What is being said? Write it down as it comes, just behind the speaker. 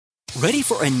Ready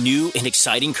for a new and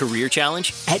exciting career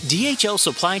challenge? At DHL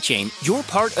Supply Chain, you're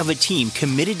part of a team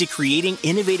committed to creating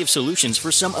innovative solutions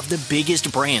for some of the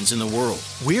biggest brands in the world.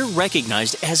 We're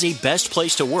recognized as a best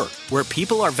place to work, where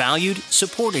people are valued,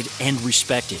 supported, and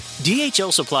respected.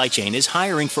 DHL Supply Chain is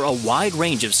hiring for a wide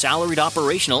range of salaried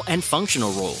operational and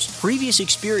functional roles. Previous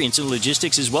experience in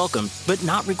logistics is welcome, but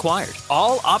not required.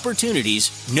 All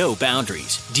opportunities, no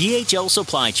boundaries. DHL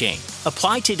Supply Chain.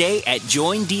 Apply today at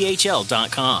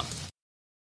joindhl.com.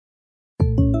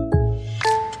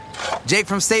 Jake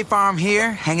from State Farm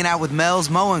here, hanging out with Mel's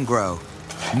Mow and Grow.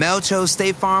 Mel chose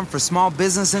State Farm for small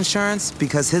business insurance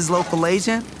because his local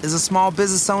agent is a small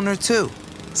business owner too.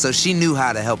 So she knew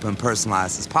how to help him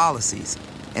personalize his policies.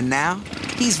 And now,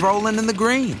 he's rolling in the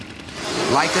green.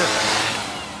 Like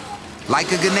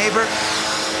a good neighbor?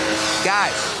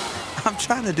 Guys, I'm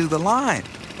trying to do the line.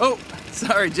 Oh,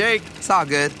 sorry, Jake. It's all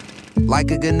good. Like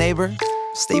a good neighbor,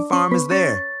 State Farm is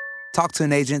there. Talk to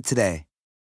an agent today.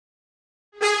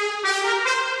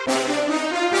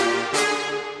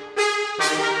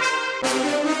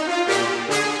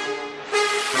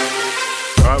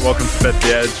 All right, welcome to Bet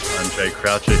the Edge. I'm Jay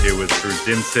Croucher here with Drew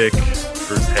Dinsick.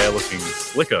 Drew's hair looking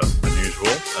slicker than usual.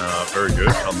 Very good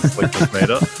on the slickness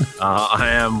meter. I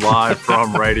am live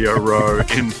from Radio Row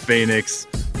in Phoenix.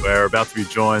 We're about to be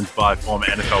joined by former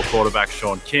NFL quarterback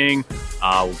Sean King.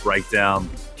 We'll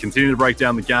continue to break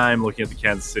down the game, looking at the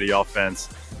Kansas City offense,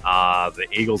 the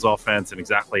Eagles offense, and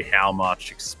exactly how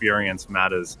much experience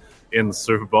matters in the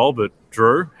Super Bowl. But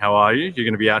Drew, how are you? You're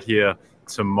going to be out here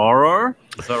tomorrow.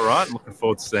 Is that right? I'm looking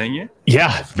forward to seeing you.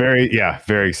 Yeah, very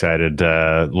excited.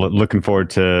 Looking forward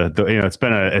to it's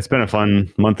been a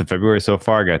fun month of February so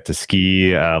far. I got to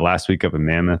ski last week up in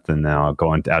Mammoth, and now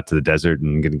going out to the desert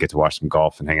and going to get to watch some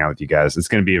golf and hang out with you guys. It's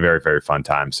going to be a very, very fun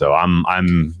time. So I'm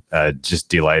just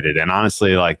delighted. And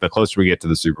honestly, like the closer we get to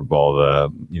the Super Bowl,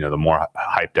 the more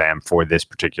hyped I am for this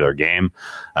particular game.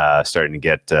 Starting to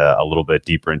get a little bit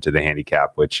deeper into the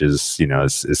handicap, which is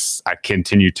I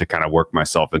continue to kind of work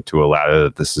myself into a ladder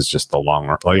that this is just the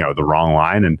wrong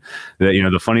line. And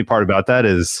the funny part about that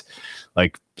is,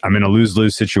 like, I'm in a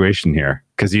lose-lose situation here,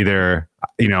 because either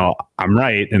I'm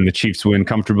right and the Chiefs win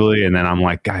comfortably, and then I'm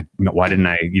like, God, why didn't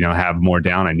I have more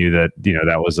down? I knew that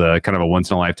that was a kind of a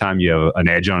once in a lifetime. You have an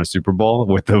edge on a Super Bowl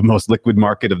with the most liquid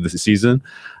market of the season.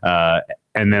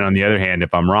 And then on the other hand,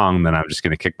 if I'm wrong, then I'm just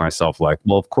going to kick myself like,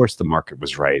 well, of course the market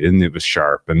was right and it was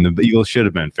sharp and the Eagles should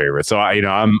have been favorite. So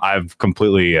I've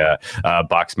completely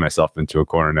boxed myself into a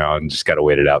corner now and just got to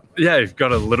wait it out. Yeah, you've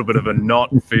got a little bit of a knot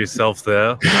for yourself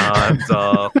there. And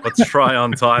let's try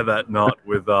untie that knot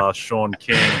with Sean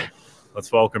King.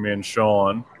 Let's welcome in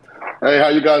Sean. Hey, how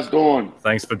you guys doing?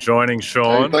 Thanks for joining,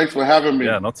 Sean. Hey, thanks for having me.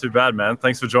 Yeah, not too bad, man.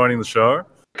 Thanks for joining the show.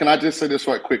 Can I just say this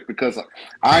right quick, because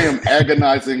I am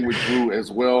agonizing with Drew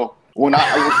as well. When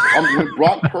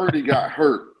Brock Purdy got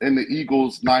hurt in the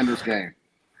Eagles-Niners game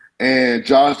and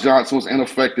Josh Johnson was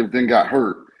ineffective, then got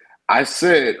hurt, I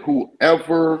said,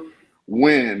 whoever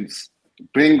wins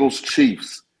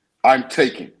Bengals-Chiefs, I'm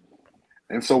taking.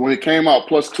 And so when it came out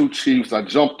 +2 Chiefs, I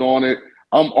jumped on it.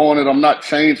 I'm on it. I'm not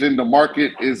changing. The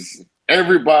market is –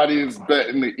 everybody is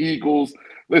betting the Eagles.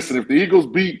 Listen, if the Eagles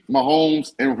beat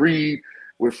Mahomes and Reed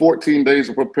with 14 days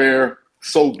to prepare,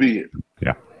 so be it.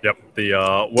 Yeah. Yep.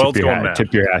 The world's gone mad.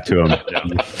 Tip your hat to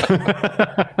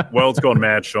him. World's gone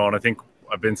mad, Sean. I think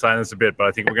I've been saying this a bit, but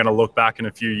I think we're going to look back in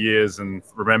a few years and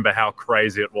remember how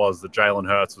crazy it was that Jalen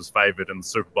Hurts was favored in the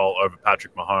Super Bowl over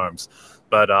Patrick Mahomes.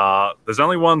 But there's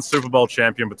only one Super Bowl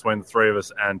champion between the three of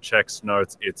us, and checks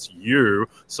notes it's you.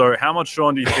 So how much,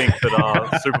 Sean, do you think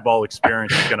that Super Bowl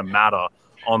experience is going to matter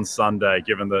on Sunday,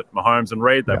 given that Mahomes and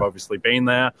Reed, they've obviously been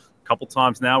there a couple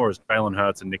times now, whereas Jalen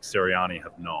Hurts and Nick Sirianni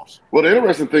have not? Well, the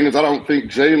interesting thing is I don't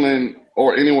think Jalen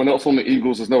or anyone else on the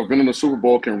Eagles has never been in the Super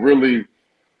Bowl can really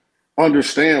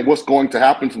understand what's going to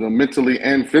happen to them mentally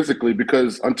and physically,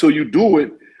 because until you do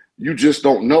it, you just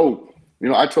don't know.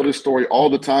 I tell this story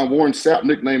all the time. Warren Sapp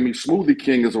nicknamed me Smoothie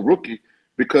King as a rookie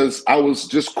because I was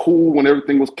just cool when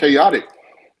everything was chaotic.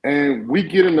 And we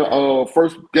get in the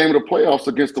first game of the playoffs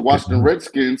against the Washington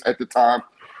Redskins at the time,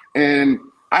 and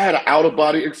I had an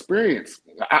out-of-body experience.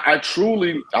 I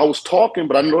was talking,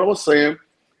 but I knew what I was saying.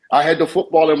 I had the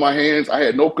football in my hands. I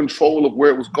had no control of where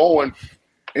it was going,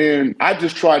 and I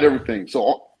just tried everything.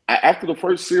 So after the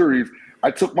first series,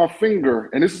 I took my finger,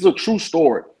 and this is a true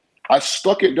story. I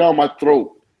stuck it down my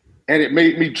throat, and it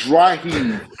made me dry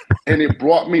heave, and it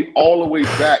brought me all the way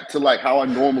back to like how I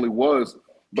normally was.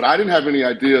 But I didn't have any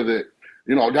idea that,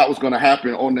 that was going to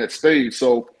happen on that stage.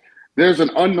 So there's an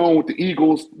unknown with the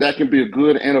Eagles. That can be a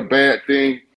good and a bad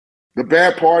thing. The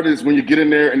bad part is when you get in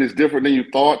there and it's different than you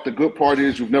thought. The good part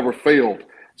is you've never failed.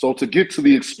 So to get to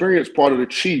the experience part of the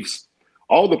Chiefs,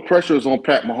 all the pressure is on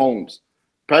Pat Mahomes.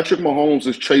 Patrick Mahomes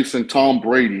is chasing Tom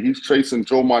Brady. He's chasing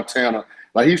Joe Montana.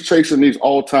 Like, he's chasing these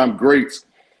all-time greats.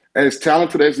 As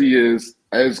talented as he is,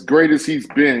 as great as he's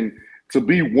been, to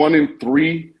be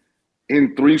 1-3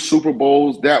 in 3 Super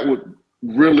Bowls, that would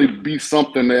really be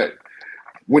something that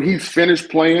when he's finished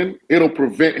playing, it'll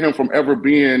prevent him from ever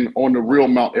being on the real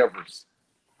Mount Everest.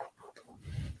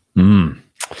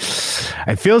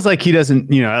 It feels like he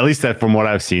doesn't, at least that from what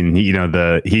I've seen, he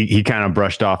kind of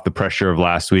brushed off the pressure of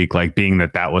last week, like being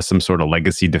that was some sort of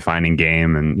legacy defining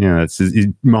game. And,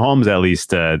 Mahomes, at least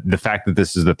the fact that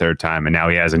this is the 3rd time and now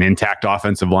he has an intact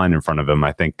offensive line in front of him,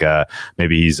 I think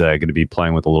maybe he's going to be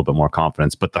playing with a little bit more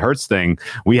confidence. But the Hurts thing,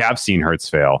 we have seen Hurts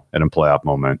fail in a playoff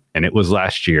moment, and it was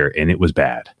last year and it was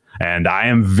bad. And I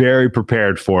am very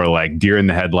prepared for like deer in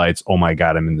the headlights. Oh my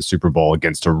God, I'm in the Super Bowl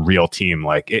against a real team.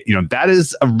 That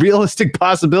is a realistic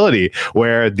possibility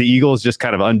where the Eagles just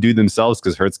kind of undo themselves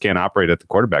because Hurts can't operate at the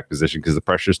quarterback position because the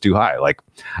pressure is too high.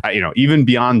 Even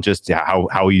beyond just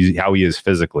how he is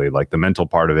physically, like the mental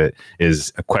part of it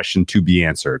is a question to be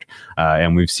answered.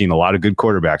 And we've seen a lot of good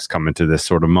quarterbacks come into this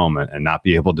sort of moment and not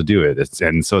be able to do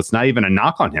it. So it's not even a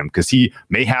knock on him because he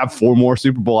may have 4 more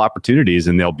Super Bowl opportunities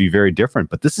and they'll be very different.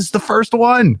 But this is the first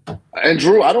one. And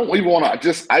Drew, I don't even want to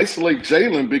just isolate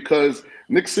Jalen because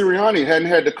Nick Sirianni hadn't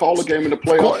had to call a game in the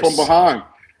playoffs from behind.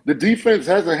 The defense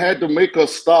hasn't had to make a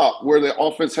stop where the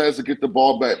offense has to get the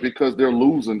ball back because they're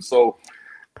losing. So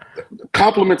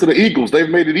compliment to the Eagles. They've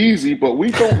made it easy, but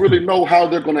we don't really know how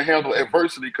they're going to handle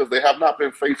adversity because they have not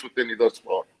been faced with any thus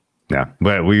far. Yeah,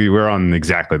 but we're on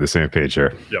exactly the same page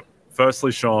here. Yep.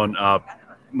 Firstly, Sean,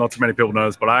 not too many people know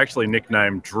this, but I actually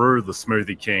nicknamed Drew the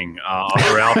Smoothie King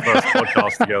after our first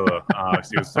podcast together because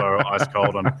he was so ice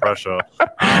cold under pressure.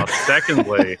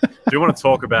 Secondly, I do want to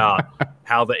talk about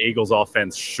how the Eagles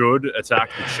offense should attack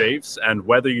the Chiefs and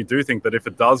whether you do think that if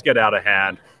it does get out of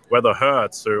hand, whether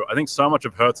Hurts, who I think so much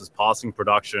of Hurts' passing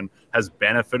production has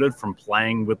benefited from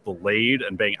playing with the lead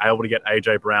and being able to get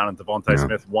A.J. Brown and Devontae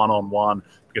Smith one-on-one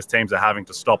because teams are having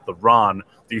to stop the run.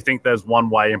 Do you think there's one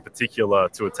way in particular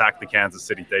to attack the Kansas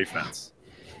City defense?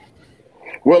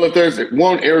 Well, if there's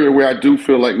one area where I do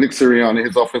feel like Nick Sirianni and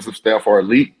his offensive staff are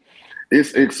elite,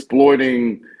 it's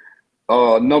exploiting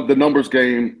the numbers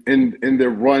game in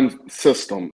their run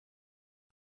system.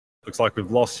 Looks like we've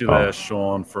lost you there,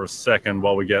 Sean, for a second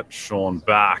while we get Sean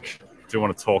back. I do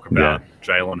want to talk about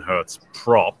Jalen Hurts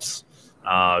props.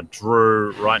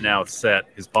 Drew, right now it's set.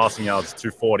 His passing yards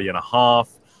 240.5,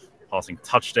 passing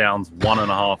touchdowns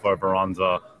 1.5 over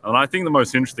under. And I think the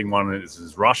most interesting one is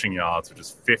his rushing yards, which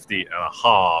is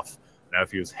 50.5. Now,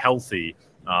 if he was healthy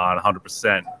and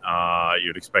 100%,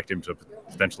 you'd expect him to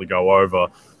potentially go over.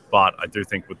 But I do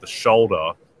think with the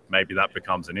shoulder, maybe that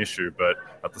becomes an issue. But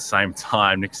at the same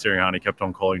time, Nick Sirianni kept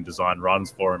on calling design runs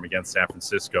for him against San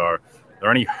Francisco. Are there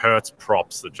any Hurts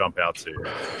props that jump out to you?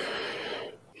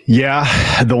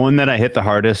 Yeah, the one that I hit the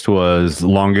hardest was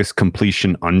longest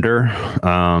completion under.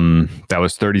 That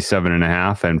was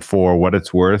 37.5. And for what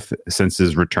it's worth, since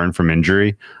his return from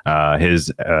injury, his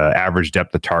average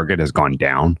depth of target has gone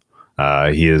down.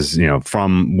 He is,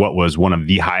 from what was one of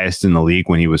the highest in the league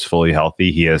when he was fully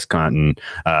healthy, he has gotten,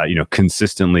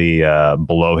 consistently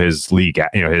below his league,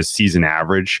 his season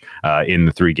average in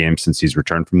the 3 games since he's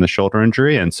returned from the shoulder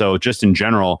injury. And so just in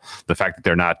general, the fact that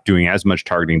they're not doing as much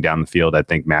targeting down the field, I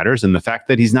think matters. And the fact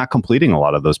that he's not completing a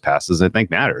lot of those passes, I think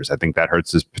matters. I think that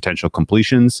hurts his potential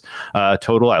completions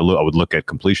total. I would look at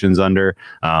completions under.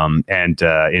 And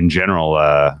in general,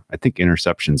 I think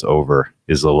interceptions over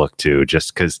is a look too,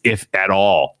 just because if at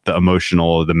all the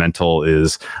mental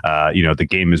is, the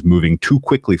game is moving too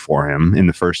quickly for him in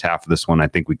the first half of this one, I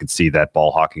think we could see that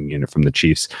ball hawking unit from the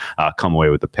Chiefs come away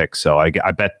with a pick. So I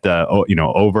bet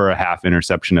over a half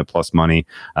interception at plus money.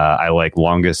 I like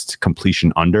longest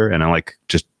completion under, and I like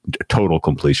just total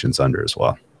completions under as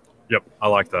well. Yep, I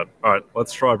like that. All right,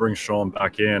 let's try bring Sean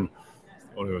back in.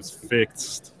 Thought it was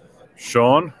fixed.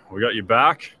 Sean, we got you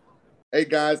back. Hey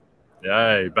guys.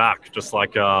 Yay, back, just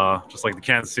like the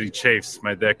Kansas City Chiefs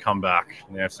made their comeback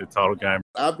in the AFC title game.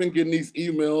 I've been getting these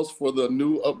emails for the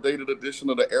new updated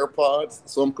edition of the AirPods,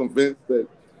 so I'm convinced that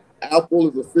Apple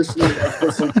is officially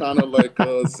put some kind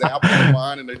of zap on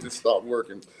mine and they just stopped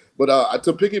working. But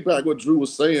to piggyback what Drew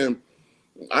was saying,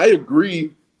 I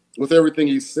agree with everything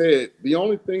he said. The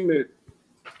only thing that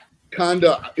kind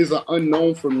of is an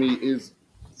unknown for me is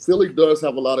Philly does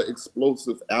have a lot of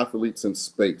explosive athletes in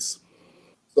space.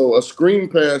 So a screen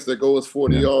pass that goes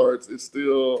 40 yards is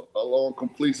still a long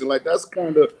completion.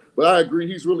 But I agree,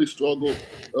 he's really struggled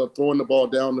throwing the ball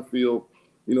down the field.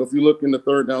 If you look in the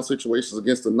third down situations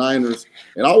against the Niners,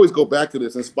 and I always go back to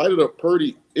this, in spite of the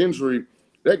Purdy injury,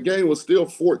 that game was still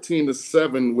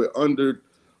 14-7 with under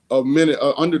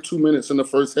 2 minutes in the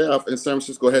first half, and San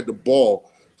Francisco had the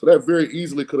ball. So that very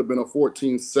easily could have been a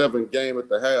 14-7 game at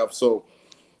the half. So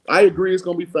I agree it's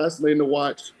going to be fascinating to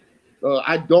watch.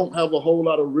 I don't have a whole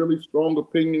lot of really strong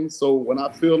opinions, so when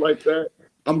I feel like that,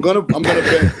 I'm gonna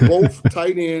bet both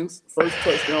tight ends first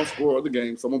touchdown scorer of the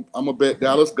game. So I'm gonna bet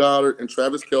Dallas Goedert and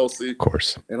Travis Kelce, of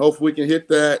course, and hopefully we can hit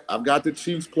that. I've got the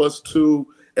Chiefs +2.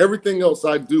 Everything else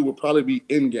I do will probably be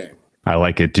in game. I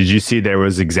like it. Did you see there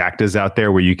was exactas out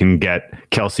there where you can get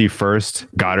Kelce first,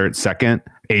 Goddard second,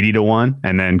 80-1,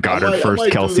 and then Goddard first,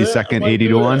 Kelce second,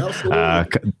 80-1.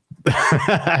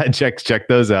 Check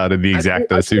those out in the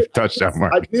exacta touchdown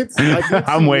mark.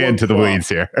 I'm way into the weeds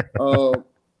here.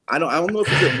 I don't know if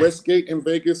it's at Westgate in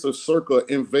Vegas or Circa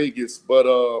in Vegas, but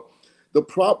the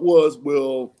prop was,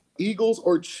 will Eagles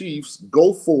or Chiefs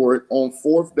go for it on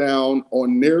fourth down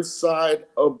on their side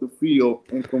of the field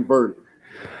and convert it?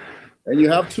 And you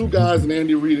have two guys, in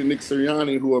Andy Reid and Nick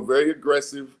Sirianni, who are very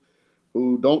aggressive,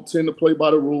 who don't tend to play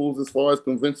by the rules as far as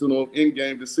conventional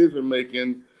in-game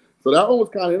decision-making. So that one was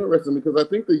kind of interesting because I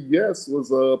think the yes was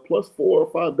 +$4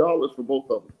 or $5 for both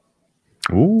of them.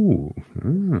 Ooh,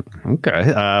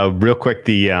 okay. Real quick,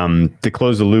 to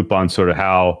close the loop on sort of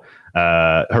how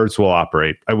Hurts will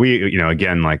operate.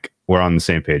 Again, like we're on the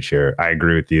same page here. I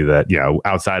agree with you that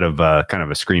outside of kind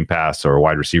of a screen pass or a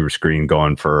wide receiver screen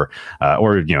going for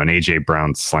or an AJ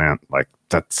Brown slant, like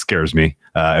that scares me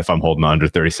if I'm holding under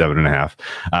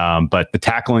 37.5. But the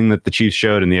tackling that the Chiefs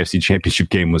showed in the AFC Championship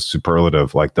game was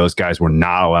superlative. Like those guys were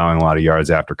not allowing a lot of yards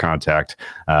after contact.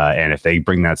 And if they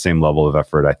bring that same level of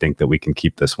effort, I think that we can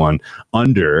keep this one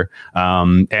under.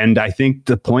 And I think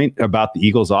the point about the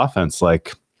Eagles offense,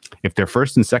 like if their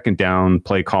first and second down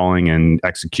play calling and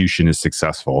execution is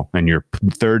successful and your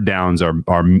third downs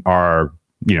are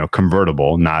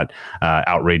convertible, not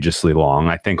outrageously long,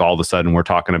 I think all of a sudden we're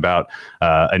talking about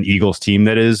an Eagles team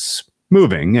that is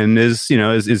moving and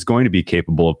is going to be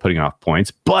capable of putting off points.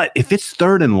 But if it's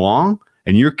third and long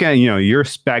and you're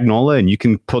Spagnuolo and you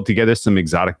can pull together some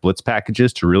exotic blitz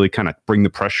packages to really kind of bring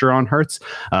the pressure on Hurts,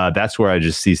 that's where I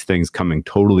just see things coming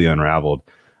totally unraveled.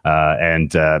 I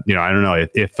don't know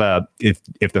if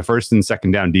the first and second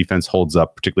down defense holds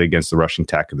up, particularly against the rushing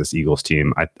attack of this Eagles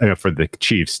team. For the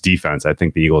Chiefs defense, I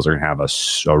think the Eagles are going to have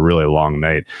a really long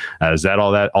night. Is that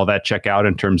all that check out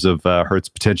in terms of Hurts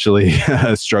potentially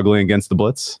struggling against the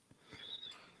blitz?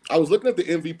 I was looking at the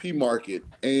MVP market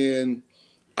and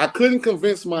I couldn't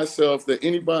convince myself that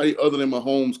anybody other than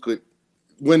Mahomes could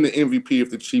win the MVP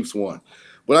if the Chiefs won.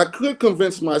 But I could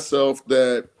convince myself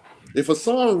that if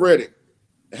Hassan Reddick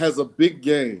has a big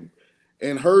game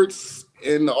and Hurts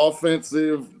and the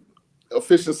offensive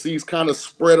efficiencies kind of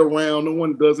spread around, no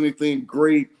one does anything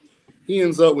great, he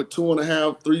ends up with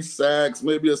 2.5, 3 sacks,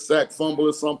 maybe a sack fumble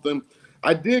or something.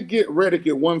 I did get Reddick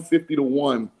at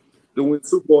 150-1 to win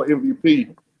Super Bowl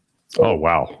MVP. Oh,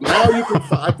 wow. Now you can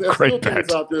find that still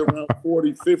things out there around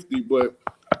 40, 50, but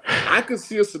I could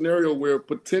see a scenario where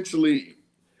potentially,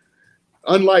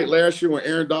 unlike last year when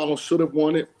Aaron Donald should have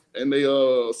won it, and they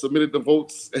submitted the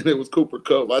votes, and it was Cooper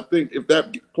Kupp. I think if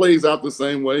that plays out the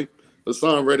same way,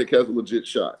 Hassan Reddick has a legit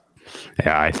shot.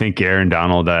 Yeah, I think Aaron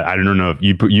Donald, I don't know if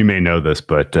you may know this,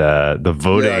 but the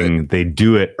voting, they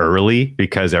do it early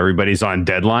because everybody's on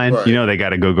deadline. Right. They got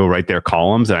to go write their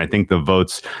columns. And I think the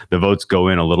votes go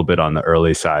in a little bit on the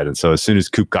early side. And so as soon as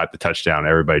Coop got the touchdown,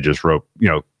 everybody just wrote,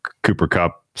 Cooper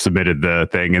Kupp submitted the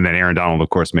thing, and then Aaron Donald, of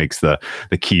course, makes the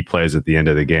key plays at the end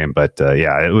of the game. But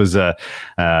it was that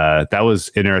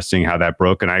was interesting how that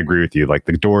broke. And I agree with you. Like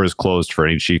the door is closed for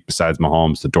any Chief besides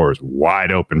Mahomes. The door is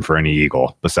wide open for any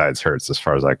Eagle besides Hurts, as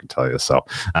far as I can tell you. So,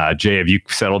 Jay, have you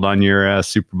settled on your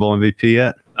Super Bowl MVP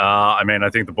yet? I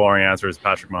think the boring answer is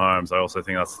Patrick Mahomes. I also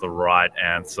think that's the right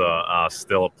answer.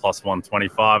 Still at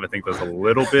 +125. I think there's a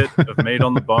little bit of meat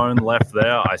on the bone left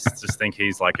there. I just think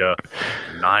he's like a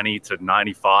 90 to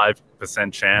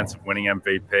 95% chance of winning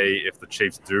MVP if the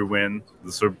Chiefs do win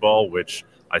the Super Bowl, which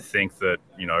I think that,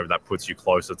 that puts you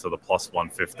closer to the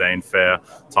 +115 fair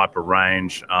type of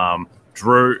range.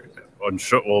 Drew, let's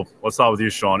start with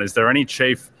you, Sean. Is there any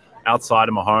Chief outside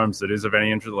of Mahomes that is of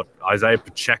any interest, like Isaiah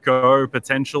Pacheco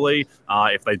potentially,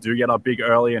 if they do get up big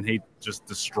early and he just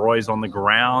destroys on the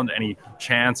ground, any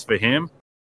chance for him?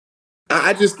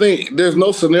 I just think there's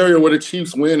no scenario where the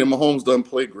Chiefs win and Mahomes doesn't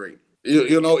play great.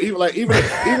 Even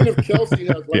if Kelce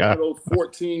has one of those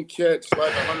 14 catch,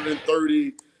 like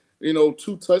 130,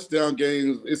 2 touchdown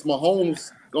games, it's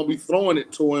Mahomes gonna be throwing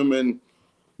it to him, and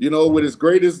With as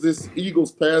great as this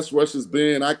Eagles pass rush has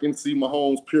been, I can see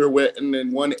Mahomes pirouetting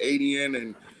and 180ing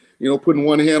and, putting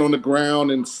one hand on the ground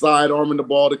and side arming the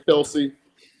ball to Kelsey.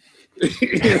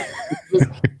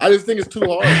 I just think it's too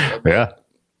hard. Yeah.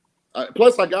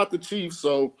 Plus, I got the Chiefs,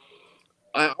 so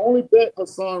I only bet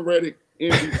Hassan Reddick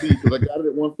MVP because I got it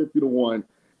at 150-1,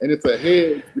 and it's a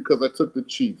hedge because I took the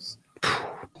Chiefs.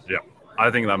 Yeah,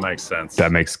 I think that makes sense.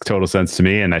 That makes total sense to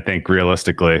me, and I think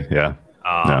realistically, yeah.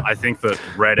 I think that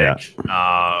Reddick,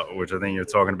 which I think you were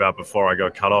talking about before I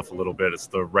got cut off a little bit, it's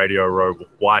the Radio Row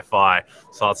Wi-Fi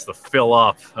starts to fill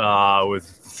up with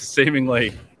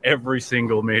seemingly every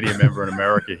single media member in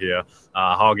America here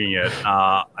hogging it.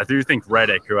 I do think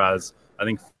Reddick, who has, I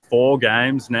think, 4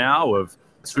 games now of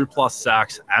 2+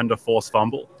 sacks and a forced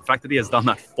fumble, the fact that he has done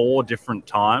that 4 different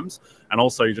times, and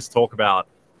also you just talk about,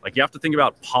 you have to think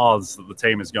about paths that the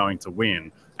team is going to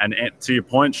win. And to your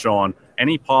point, Sean,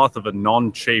 any path of a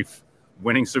non-Chief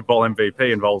winning Super Bowl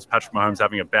MVP involves Patrick Mahomes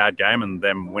having a bad game and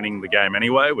them winning the game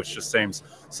anyway, which just seems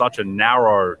such a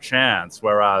narrow chance.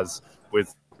 Whereas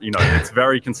with, it's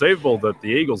very conceivable that the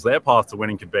Eagles, their path to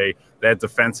winning could be their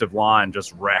defensive line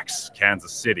just wrecks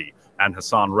Kansas City, and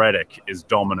Hassan Reddick is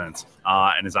dominant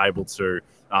and is able to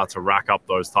rack up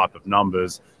those type of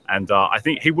numbers. And I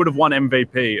think he would have won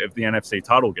MVP of the NFC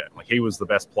title game. He was the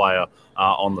best player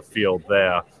on the field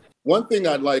there. One thing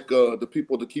I'd like the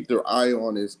people to keep their eye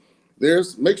on is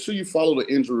make sure you follow the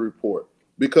injury report,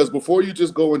 because before you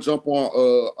just go and jump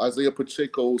on Isaiah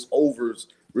Pacheco's overs,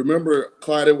 remember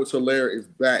Clyde Edwards-Helaire is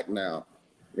back now,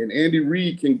 and Andy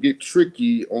Reid can get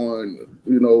tricky on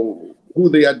who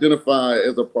they identify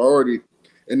as a priority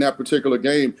in that particular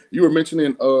game. You were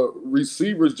mentioning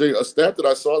receivers, Jay. A stat that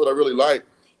I saw that I really like: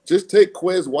 just take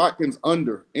Quez Watkins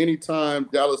under anytime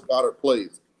Dallas Goedert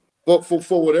plays. But for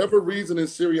whatever reason in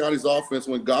Sirianni's offense,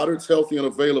 when Goddard's healthy and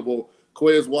available,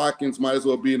 Quez Watkins might as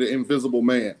well be the invisible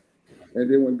man. And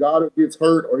then when Goddard gets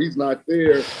hurt or he's not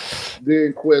there,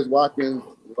 then Quez Watkins'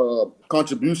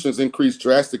 contributions increase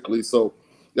drastically. So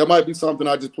that might be something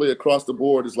I just play across the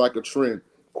board as like a trend.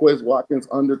 Quez Watkins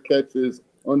under catches,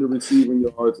 under receiving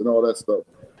yards, and all that stuff.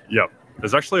 Yep.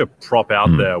 There's actually a prop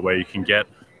out there where you can get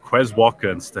Quez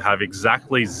Watkins to have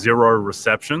exactly 0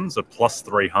 receptions at plus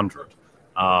 300,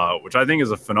 which I think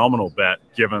is a phenomenal bet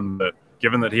given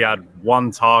that he had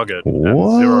 1 target and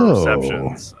 0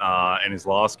 receptions in his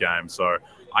last game. So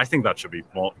I think that should be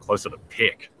more closer to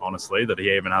pick, honestly, that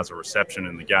he even has a reception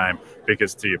in the game,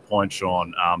 because to your point,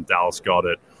 Sean, Dallas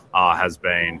Goedert has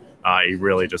been, he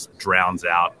really just drowns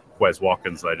out Quez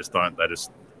Watkins. They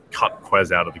just cut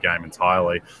Quez out of the game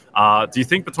entirely. Do you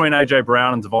think between A.J.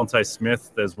 Brown and Devontae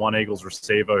Smith, there's one Eagles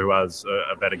receiver who has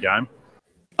a better game?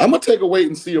 I'm going to take a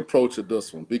wait-and-see approach at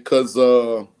this one, because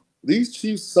these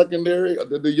Chiefs secondary,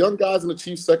 the young guys in the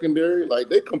Chiefs secondary,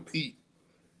 they compete.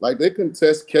 They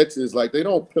contest catches. They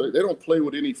don't play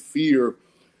with any fear.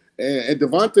 And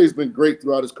Devontae's been great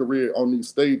throughout his career on these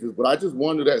stages, but I just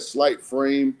wonder that slight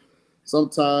frame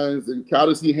sometimes, and how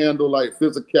does he handle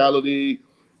physicality?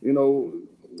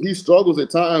 He struggles at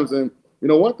times. And,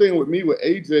 one thing with me with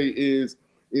AJ is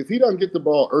if he doesn't get the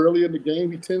ball early in the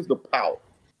game, he tends to pout.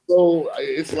 So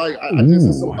it's I just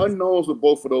see some unknowns with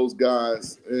both of those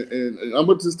guys. And I'm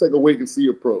going to just take a wait and see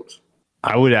approach.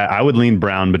 I would lean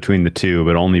Brown between the two,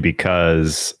 but only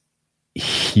because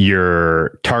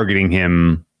you're targeting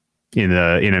him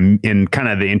in kind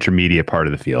of the intermediate part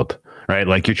of the field, right?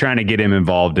 You're trying to get him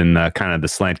involved in the kind of the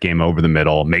slant game over the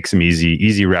middle, make some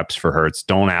easy reps for Hurts.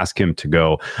 Don't ask him to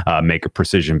go make a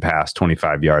precision pass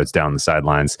 25 yards down the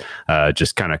sidelines.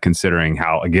 Just kind of considering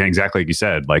how, again, exactly like you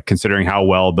said, considering how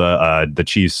well the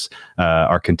Chiefs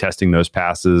are contesting those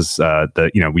passes.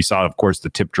 We saw, of course, the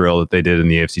tip drill that they did in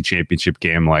the AFC Championship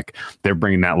game. They're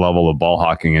bringing that level of ball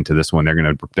hawking into this one. They're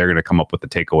gonna come up with the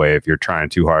takeaway if you're trying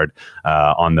too hard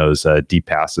on those deep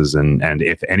passes, and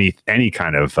if any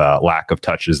kind of lack of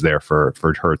touches there for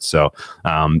Hurts. So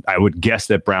I would guess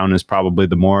that Brown is probably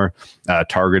the more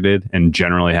targeted and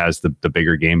generally has the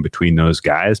bigger game between those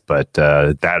guys. But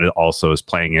that also is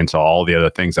playing into all the other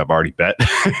things I've already bet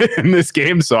in this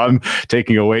game. So I'm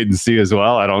taking a wait and see as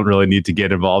well. I don't really need to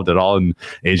get involved at all in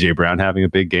AJ Brown having a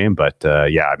big game. But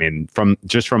from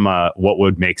what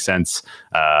would make sense,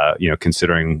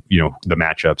 considering the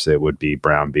matchups, it would be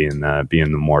Brown being the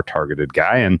more targeted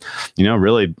guy. And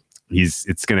really,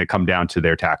 it's going to come down to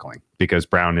their tackling, because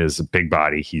Brown is a big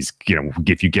body. He's,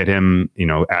 if you get him,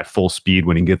 at full speed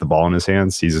when he can get the ball in his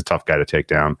hands, he's a tough guy to take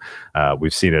down.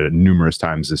 We've seen it numerous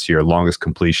times this year. Longest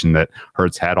completion that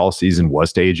Hurts had all season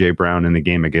was to A.J. Brown in the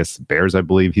game against the Bears, I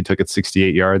believe. He took it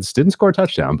 68 yards. Didn't score a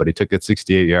touchdown, but he took it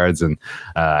 68 yards. And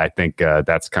I think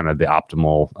that's kind of the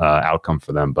optimal outcome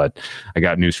for them. But I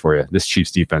got news for you. This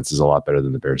Chiefs defense is a lot better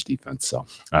than the Bears defense. So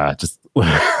just...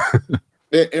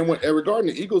 And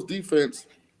regarding the Eagles defense,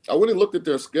 I went and looked at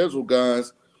their schedule,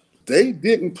 guys. They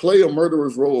didn't play a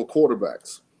murderer's row of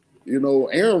quarterbacks.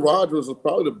 Aaron Rodgers was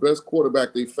probably the best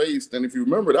quarterback they faced. And if you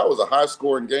remember, that was a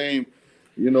high-scoring game,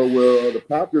 where the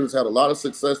Packers had a lot of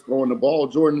success throwing the ball.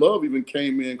 Jordan Love even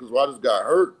came in because Rodgers got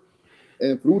hurt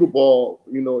and threw the ball,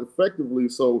 effectively.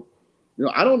 So,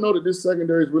 I don't know that this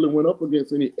secondary has really went up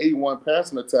against any A1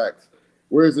 passing attacks.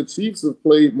 Whereas the Chiefs have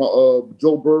played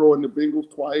Joe Burrow and the Bengals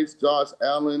twice, Josh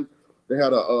Allen. They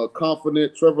had a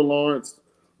confident Trevor Lawrence,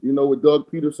 with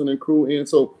Doug Peterson and crew in.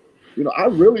 So,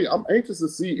 I'm anxious to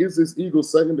see, is this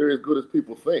Eagles secondary as good as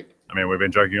people think? I mean, we've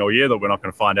been joking all year that we're not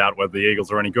going to find out whether the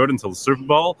Eagles are any good until the Super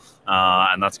Bowl,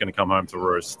 and that's going to come home to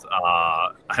roost.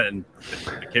 And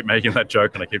I keep making that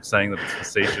joke, and I keep saying that it's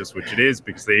facetious, which it is,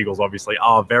 because the Eagles obviously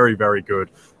are very, very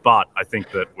good. But I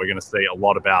think that we're going to see a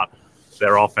lot about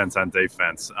their offense and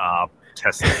defense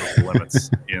tested to the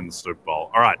limits in the Super Bowl.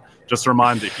 All right, just a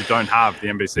reminder, if you don't have the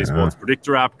NBC Sports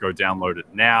Predictor app, go download it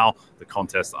now. The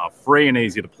contests are free and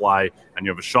easy to play, and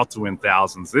you have a shot to win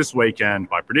thousands this weekend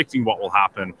by predicting what will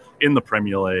happen in the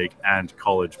Premier League and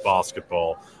college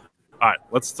basketball. All right,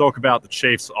 let's talk about the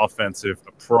Chiefs' offensive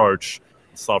approach.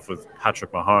 Let's start with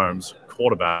Patrick Mahomes,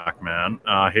 quarterback, man.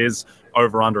 His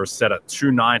over-under is set at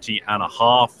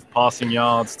 290.5 passing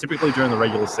yards. Typically during the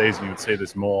regular season, you would see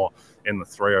this more in the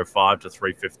 305 to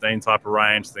 315 type of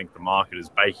range. I think the market is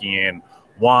baking in,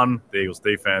 one, the Eagles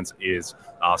defense is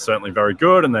certainly very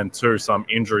good, and then two, some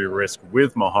injury risk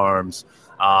with Mahomes.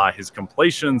 His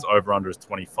completions over-under is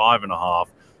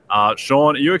 25.5.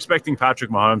 Sean, are you expecting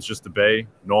Patrick Mahomes just to be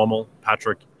normal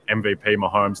Patrick MVP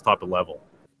Mahomes type of level?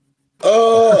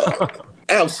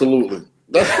 Absolutely.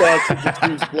 That's why I took the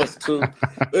Chiefs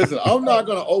 +2. Listen, I'm not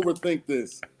going to overthink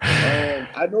this.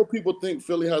 I know people think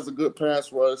Philly has a good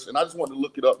pass rush, and I just wanted to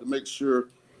look it up to make sure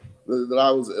that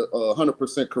I was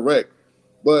 100% correct.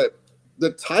 But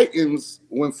the Titans,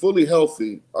 when fully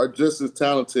healthy, are just as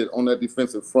talented on that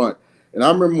defensive front. And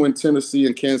I remember when Tennessee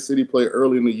and Kansas City played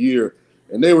early in the year,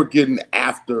 and they were getting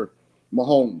after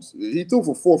Mahomes. He threw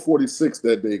for 446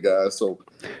 that day, guys. So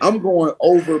I'm going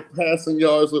over passing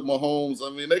yards with Mahomes. I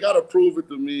mean, they got to prove it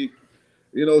to me.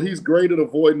 He's great at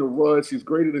avoiding the rush. He's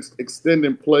great at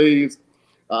extending plays.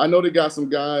 I know they got some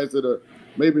guys that are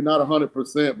maybe not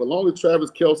 100%, but as long as Travis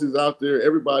Kelce's out there,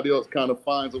 everybody else kind of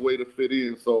finds a way to fit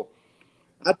in. So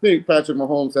I think Patrick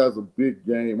Mahomes has a big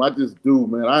game. I just do,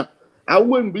 man. I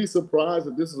wouldn't be surprised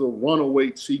if this is a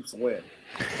runaway Chiefs win.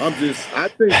 I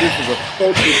think this is a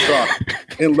culture shock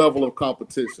in level of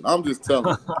competition. I'm just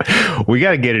telling you. We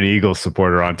got to get an Eagles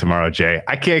supporter on tomorrow, Jay.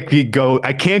 I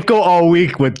can't go all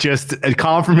week with just a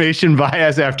confirmation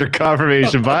bias after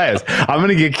confirmation bias. I'm going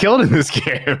to get killed in this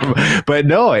game. But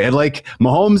no, and like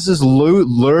Mahomes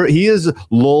he has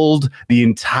lulled the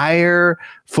entire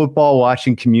football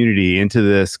watching community into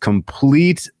this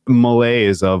complete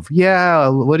malaise of,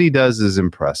 what he does is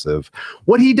impressive.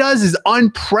 What he does is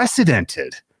unprecedented.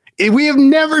 We have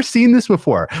never seen this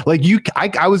before. Like I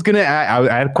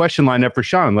had a question lined up for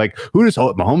Sean. Like, who does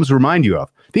Mahomes remind you of?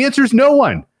 The answer is no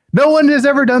one. No one has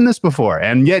ever done this before.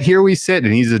 And yet here we sit,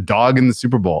 and he's a dog in the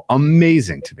Super Bowl.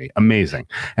 Amazing to me. Amazing.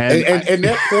 And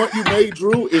that point you made,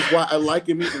 Drew, is why I like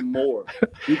him even more.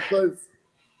 Because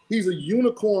he's a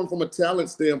unicorn from a talent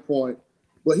standpoint,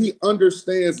 but he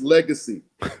understands legacy.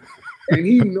 And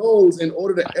he knows in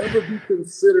order to ever be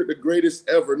considered the greatest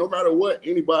ever, no matter what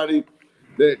anybody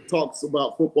that talks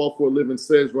about football for a living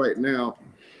says right now,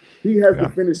 he has to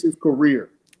finish his career.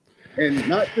 And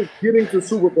not just getting to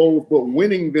Super Bowls, but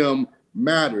winning them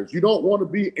matters. You don't want to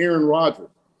be Aaron Rodgers.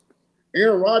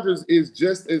 Aaron Rodgers is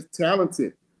just as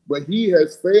talented, but he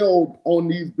has failed on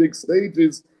these big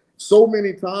stages so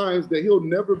many times that he'll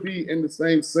never be in the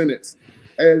same sentence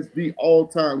as the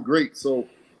all-time great. So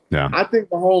I think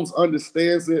Mahomes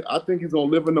understands it. I think he's going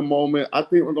to live in the moment. I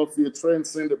think we're going to see a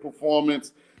transcendent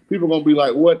performance. People are going to be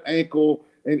like, what ankle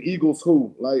and Eagles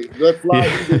who? Like, let's fly,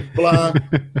 Eagles fly.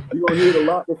 You're going to hear it a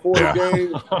lot before the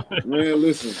game. Man,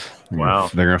 listen. Wow.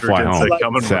 They're going to fly home.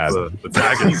 Coming sad. With the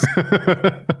Tigers.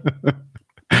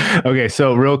 Okay,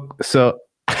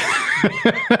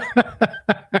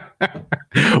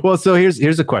 well, so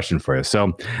here's a question for you.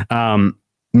 So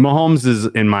Mahomes is,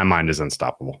 in my mind, is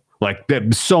unstoppable. Like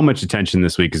so much attention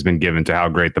this week has been given to how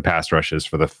great the pass rush is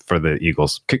for the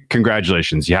Eagles.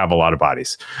 Congratulations, you have a lot of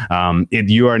bodies.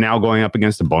 You are now going up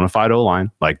against a bona fide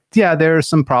O-line. Like, yeah, there are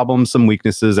some problems, some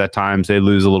weaknesses at times. They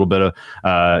lose a little bit of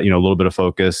a little bit of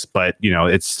focus, but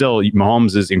it's still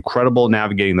Mahomes is incredible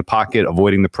navigating the pocket,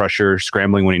 avoiding the pressure,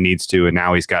 scrambling when he needs to, and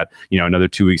now he's got another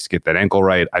 2 weeks to get that ankle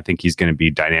right. I think he's going to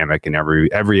be dynamic in every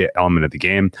element of the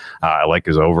game. I like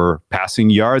his over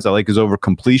passing yards. I like his over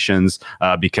completions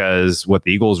because what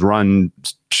the Eagles run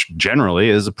generally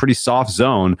is a pretty soft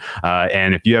zone,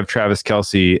 and if you have Travis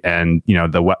Kelce and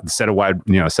the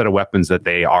set of weapons that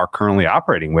they are currently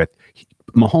operating with,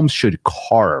 Mahomes should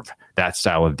carve that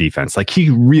style of defense. Like, he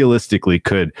realistically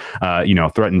could,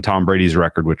 threaten Tom Brady's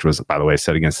record, which was, by the way,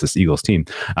 set against this Eagles team,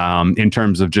 in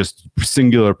terms of just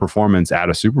singular performance at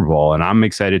a Super Bowl. And I'm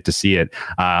excited to see it.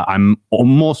 I'm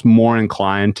almost more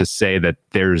inclined to say that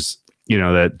there's,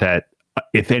 that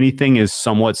if anything is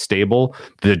somewhat stable,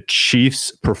 the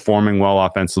Chiefs performing well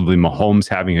offensively, Mahomes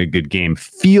having a good game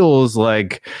feels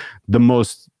like the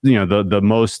most,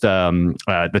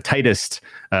 the tightest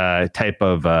type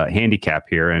of handicap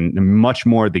here, and much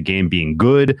more the game being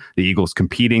good, the Eagles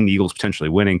competing, the Eagles potentially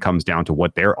winning comes down to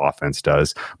what their offense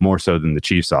does more so than the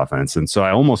Chiefs offense. And so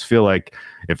I almost feel like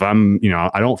if I'm,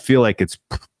 I don't feel like it's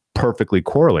perfectly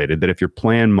correlated that if you're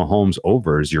playing Mahomes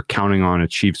overs, you're counting on a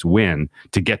Chiefs win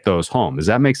to get those home. Does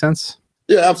that make sense?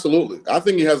 Yeah, absolutely. I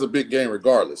think he has a big game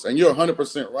regardless. And you're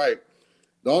 100% right.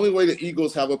 The only way the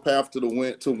Eagles have a path to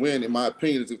win, in my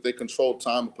opinion, is if they control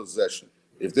time of possession.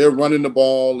 If they're running the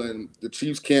ball and the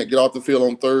Chiefs can't get off the field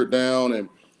on third down, and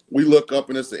we look up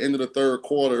and it's the end of the third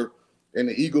quarter and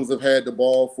the Eagles have had the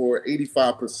ball for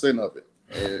 85% of it.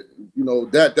 And,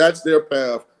 that's their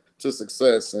path to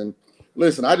success. And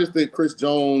listen, I just think Chris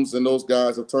Jones and those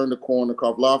guys have turned the corner.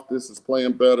 Karlaftis is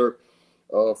playing better.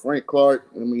 Frank Clark,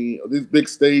 these big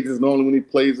stages, normally when he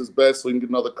plays his best so he can get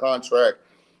another contract.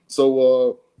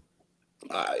 So,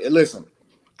 listen,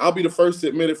 I'll be the first to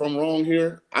admit if I'm wrong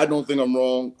here. I don't think I'm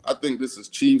wrong. I think this is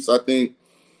Chiefs. I think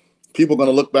people are going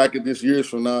to look back at this years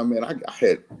from now, man, I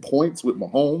had points with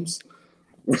Mahomes.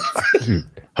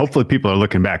 Hopefully people are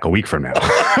looking back a week from now.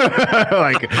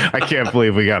 Like, I can't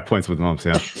believe we got points with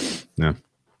Mahomes. Yeah.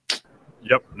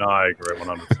 Yep. No, I agree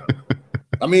 100%.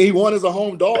 He won as a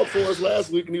home dog for us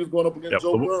last week, and he was going up against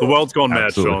Joe Burrow. The world's gone mad,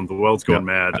 Absolutely. Sean. The world's gone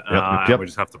mad. And we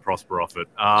just have to prosper off it.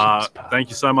 Thank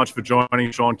you so much for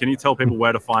joining, Sean. Can you tell people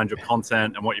where to find your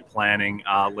content and what you're planning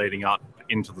leading up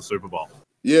into the Super Bowl?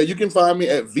 Yeah, you can find me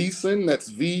at VSIN.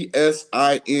 That's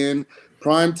VSIN.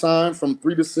 Prime time from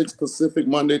 3 to 6 Pacific,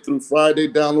 Monday through Friday.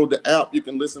 Download the app. You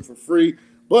can listen for free.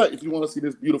 But if you want to see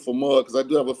this beautiful mug, because I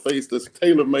do have a face that's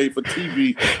tailor-made for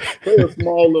TV, pay a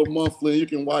small little monthly. You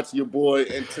can watch your boy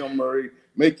and Tim Murray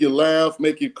make you laugh,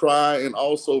 make you cry, and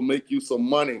also make you some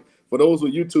money. For those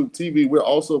with YouTube TV, we're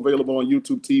also available on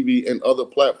YouTube TV and other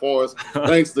platforms.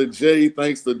 Thanks to Jay.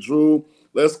 Thanks to Drew.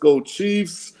 Let's go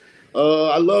Chiefs.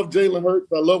 I love Jalen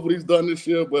Hurts. I love what he's done this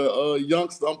year. But,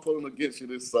 youngster, I'm pulling against you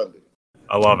this Sunday.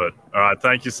 I love it. All right.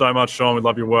 Thank you so much, Sean. We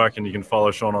love your work, and you can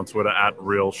follow Sean on Twitter at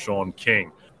RealSeanKing.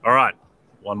 All right.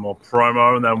 One more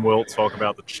promo, and then we'll talk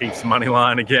about the Chiefs money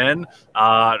line again.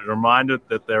 Reminder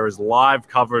that there is live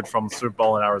coverage from the Super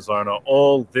Bowl in Arizona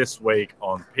all this week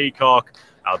on Peacock.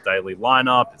 Our daily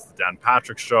lineup is the Dan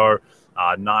Patrick Show,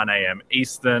 9 a.m.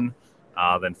 Eastern,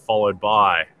 then followed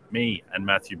by me and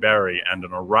Matthew Berry and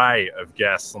an array of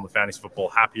guests on the Fantasy Football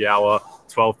Happy Hour,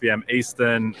 12 p.m.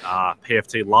 Eastern.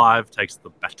 PFT Live takes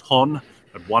the baton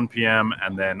at 1 p.m.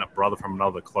 and then Brother from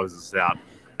Another closes out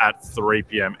at 3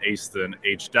 p.m. Eastern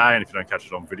each day. And if you don't catch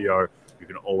it on video, you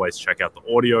can always check out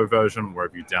the audio version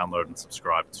wherever you download and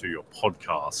subscribe to your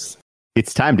podcasts.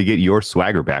 It's time to get your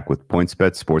swagger back with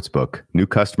PointsBet Sportsbook. New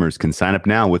customers can sign up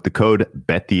now with the code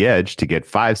BetTheEdge to get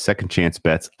 5 second chance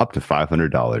bets up to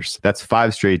 $500. That's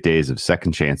 5 straight days of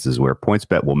second chances where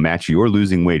PointsBet will match your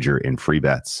losing wager in free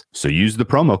bets. So use the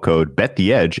promo code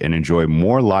BetTheEdge and enjoy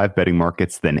more live betting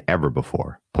markets than ever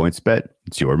before. PointsBet,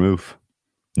 it's your move.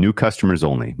 New customers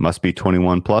only. Must be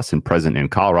 21 plus and present in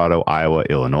Colorado, Iowa,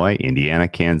 Illinois, Indiana,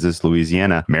 Kansas,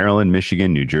 Louisiana, Maryland,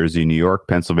 Michigan, New Jersey, New York,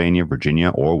 Pennsylvania, Virginia,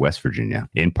 or West Virginia.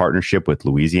 In partnership with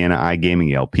Louisiana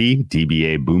iGaming LP,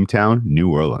 DBA Boomtown, New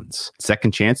Orleans.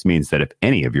 Second chance means that if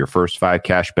any of your first 5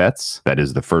 cash bets, that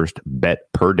is the first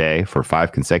bet per day for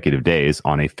 5 consecutive days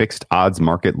on a fixed odds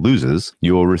market loses,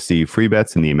 you will receive free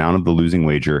bets in the amount of the losing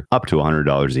wager up to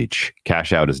 $100 each.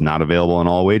 Cash out is not available on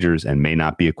all wagers and may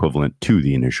not be equivalent to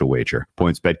the initial wager.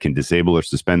 PointsBet can disable or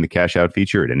suspend the cash out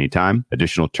feature at any time.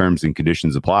 Additional terms and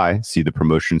conditions apply. See the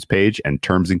promotions page and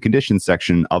terms and conditions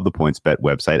section of the PointsBet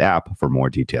website app for more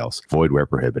details. Void where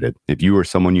prohibited. If you or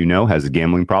someone you know has a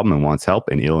gambling problem and wants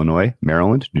help in Illinois,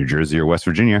 Maryland, New Jersey, or West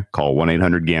Virginia, call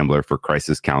 1-800-GAMBLER for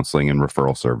crisis counseling and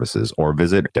referral services, or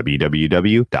visit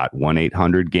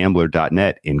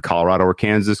www.1800gambler.net. In Colorado or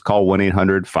Kansas, call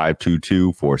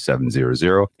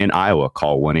 1-800-522-4700. In Iowa,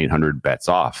 call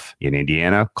 1-800-BETS-OFF. In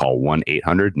Indiana, call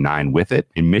 1-800-9-WITH-IT.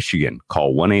 In Michigan,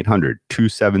 call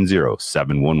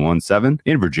 1-800-270-7117.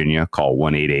 In Virginia, call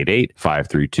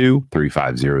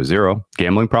 1-888-532-3500.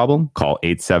 Gambling problem? Call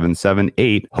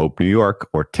 877-8-HOPE New York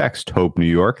or text HOPE New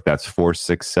York. That's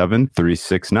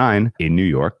 467-369. In New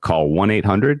York, call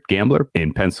 1-800-GAMBLER.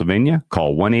 In Pennsylvania,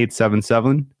 call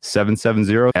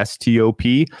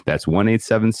 1-877-770-STOP. That's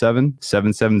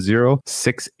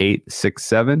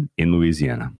 1-877-770-6867. In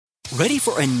Louisiana. Ready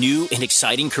for a new and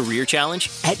exciting career challenge?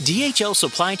 At DHL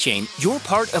Supply Chain, you're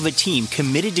part of a team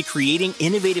committed to creating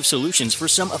innovative solutions for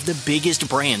some of the biggest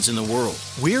brands in the world.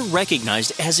 We're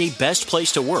recognized as a best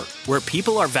place to work, where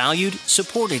people are valued,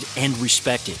 supported, and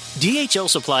respected. DHL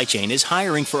Supply Chain is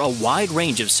hiring for a wide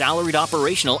range of salaried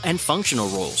operational and functional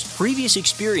roles. Previous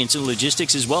experience in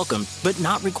logistics is welcome, but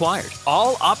not required.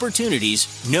 All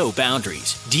opportunities, no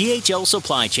boundaries. DHL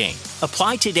Supply Chain.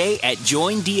 Apply today at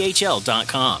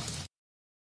joindhl.com.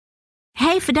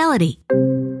 Hey, Fidelity.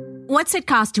 What's it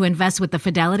cost to invest with the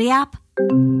Fidelity app?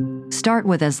 Start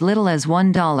with as little as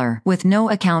 $1 with no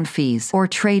account fees or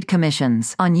trade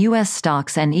commissions on U.S.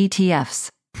 stocks and ETFs.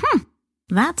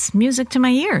 That's music to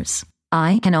my ears.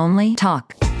 I can only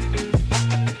talk.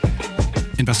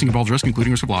 Investing involves risk,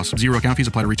 including risk of loss. Zero account fees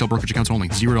apply to retail brokerage accounts only.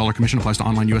 $0 commission applies to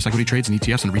online U.S. equity trades and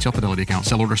ETFs and retail Fidelity accounts.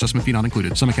 Sell order assessment fee not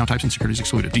included. Some account types and securities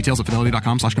excluded. Details at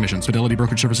fidelity.com/commissions. Fidelity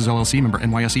Brokerage Services, LLC, member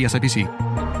NYSE, SIPC.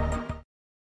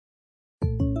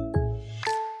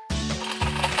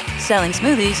 Selling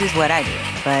smoothies is what I do.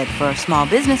 But for small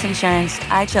business insurance,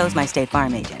 I chose my State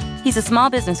Farm agent. He's a small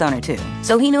business owner too,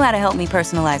 so he knew how to help me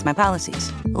personalize my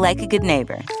policies. Like a good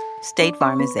neighbor, State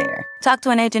Farm is there. Talk to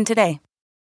an agent today.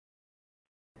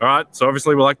 All right, so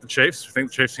obviously we like the Chiefs. We think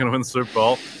the Chiefs are going to win the Super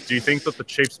Bowl. Do you think that the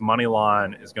Chiefs' money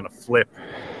line is going to flip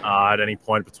at any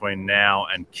point between now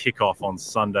and kickoff on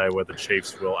Sunday, where the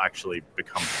Chiefs will actually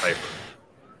become favorite?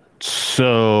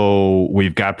 So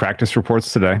we've got practice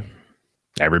reports today.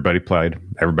 Everybody played.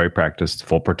 Everybody practiced.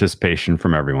 Full participation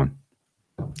from everyone.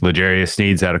 L'Jarius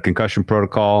Sneed's out of concussion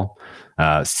protocol.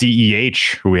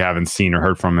 CEH, who we haven't seen or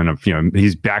heard from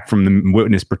he's back from the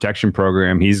witness protection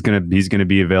program. He's gonna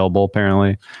be available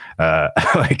apparently.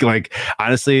 Like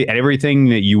honestly, everything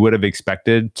that you would have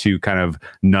expected to kind of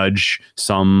nudge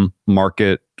some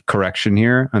market correction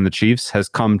here on the Chiefs has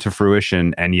come to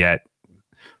fruition, and yet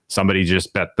somebody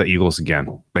just bet the Eagles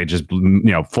again. They just,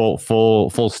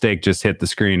 full stake just hit the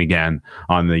screen again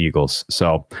on the Eagles.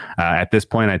 So at this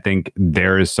point, I think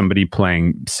there is somebody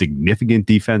playing significant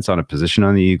defense on a position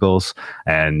on the Eagles,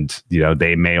 and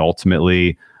they may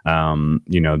ultimately, win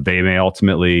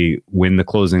the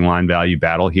closing line value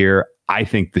battle here. I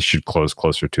think this should close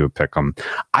closer to a pick 'em.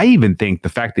 I even think the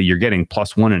fact that you're getting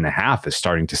plus 1.5 is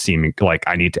starting to seem like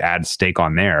I need to add stake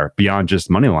on there beyond just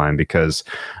money line, because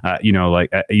if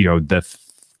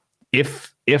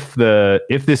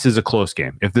this is a close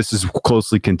game, if this is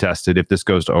closely contested, if this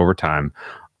goes to overtime,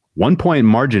 1 point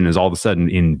margin is all of a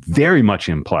sudden very much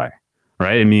in play,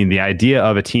 right? I mean, the idea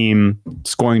of a team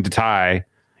scoring to tie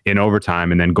in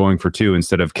overtime and then going for 2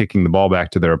 instead of kicking the ball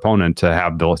back to their opponent to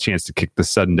have the chance to kick the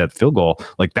sudden death field goal,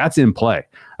 like that's in play.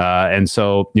 And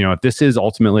so, if this is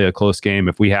ultimately a close game,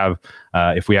 if we have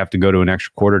to go to an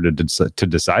extra quarter to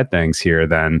decide things here,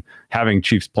 then having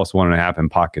Chiefs plus 1.5 in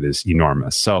pocket is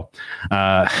enormous. So,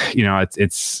 I'm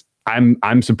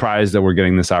surprised that we're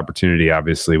getting this opportunity.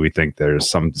 Obviously, we think there's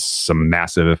some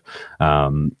massive,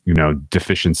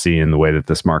 deficiency in the way that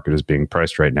this market is being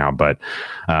priced right now. But,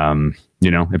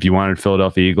 if you wanted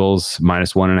Philadelphia Eagles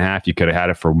minus 1.5, you could have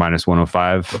had it for minus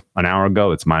 105 an hour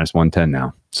ago. It's minus 110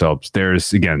 now. So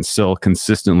there's, again, still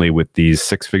consistently with these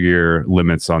 6-figure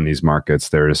limits on these markets,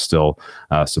 there is still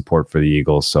support for the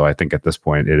Eagles. So I think at this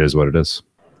point, it is what it is.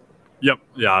 Yep.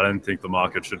 Yeah, I don't think the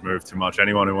market should move too much.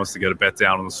 Anyone who wants to get a bet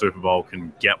down on the Super Bowl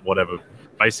can get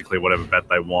basically whatever bet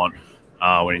they want.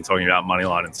 When you're talking about money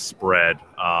line and spread,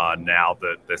 now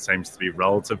that there seems to be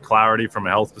relative clarity from a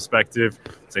health perspective,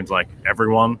 it seems like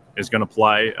everyone is going to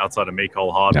play outside of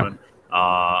Mecole Hardman.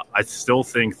 Yeah. I still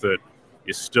think that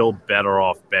you're still better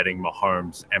off betting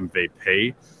Mahomes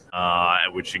MVP,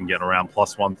 which you can get around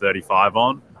plus 135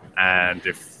 on. And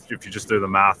if you just do the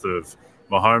math of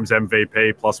Mahomes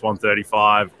MVP plus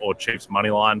 135 or Chiefs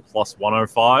moneyline plus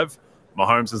 105.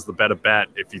 Mahomes is the better bet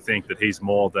if you think that he's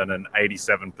more than an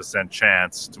 87%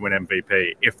 chance to win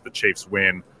MVP if the Chiefs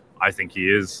win. I think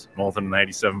he is more than an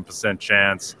 87%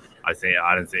 chance. I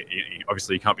don't think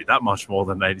obviously you can't be that much more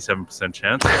than an 87%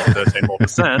 chance, 13 more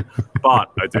percent,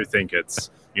 but I do think it's,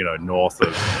 north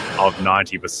of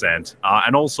 90%.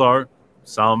 And also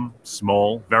some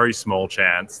small, very small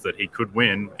chance that he could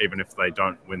win even if they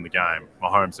don't win the game.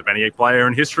 Mahomes, if any player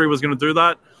in history was going to do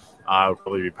that, it would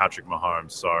probably be Patrick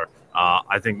Mahomes. So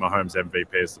I think Mahomes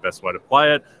MVP is the best way to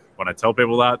play it. When I tell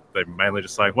people that, they mainly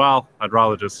just say, well, I'd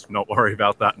rather just not worry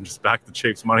about that and just back the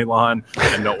Chiefs money line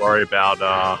and not worry about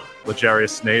L'Jarius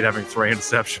Sneed having 3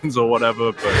 interceptions or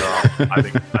whatever. But I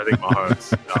think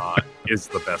Mahomes is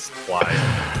the best play.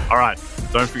 All right,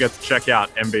 don't forget to check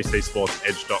out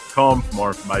NBCSportsEdge.com for more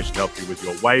information to help you with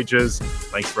your wagers.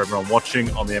 Thanks for everyone watching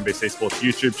on the NBC Sports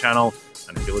YouTube channel.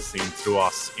 And if you're listening to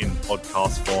us in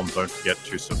podcast form, don't forget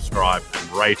to subscribe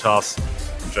and rate us.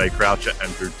 From Jay Croucher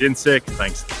and Drew Dinsick,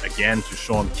 thanks again to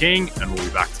Sean King, and we'll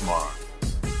be back tomorrow.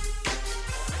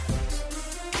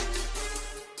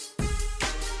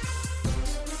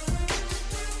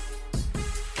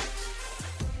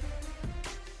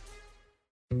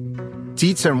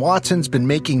 Dietz & Watson's been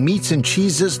making meats and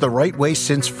cheeses the right way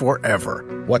since forever.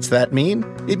 What's that mean?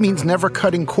 It means never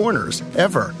cutting corners,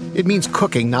 ever. It means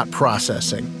cooking, not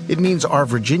processing. It means our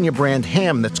Virginia brand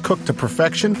ham that's cooked to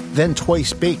perfection, then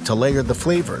twice baked to layer the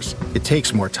flavors. It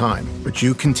takes more time, but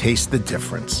you can taste the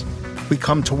difference. We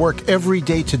come to work every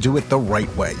day to do it the right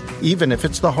way, even if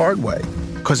it's the hard way.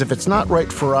 Because if it's not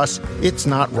right for us, it's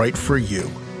not right for you.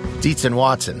 Dietz &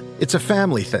 Watson, it's a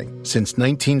family thing since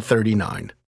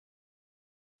 1939.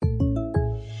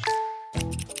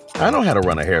 I know how to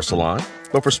run a hair salon,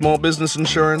 but for small business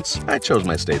insurance, I chose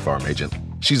my State Farm agent.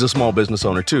 She's a small business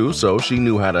owner too, so she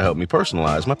knew how to help me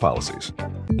personalize my policies.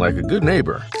 Like a good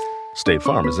neighbor, State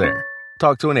Farm is there.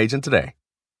 Talk to an agent today.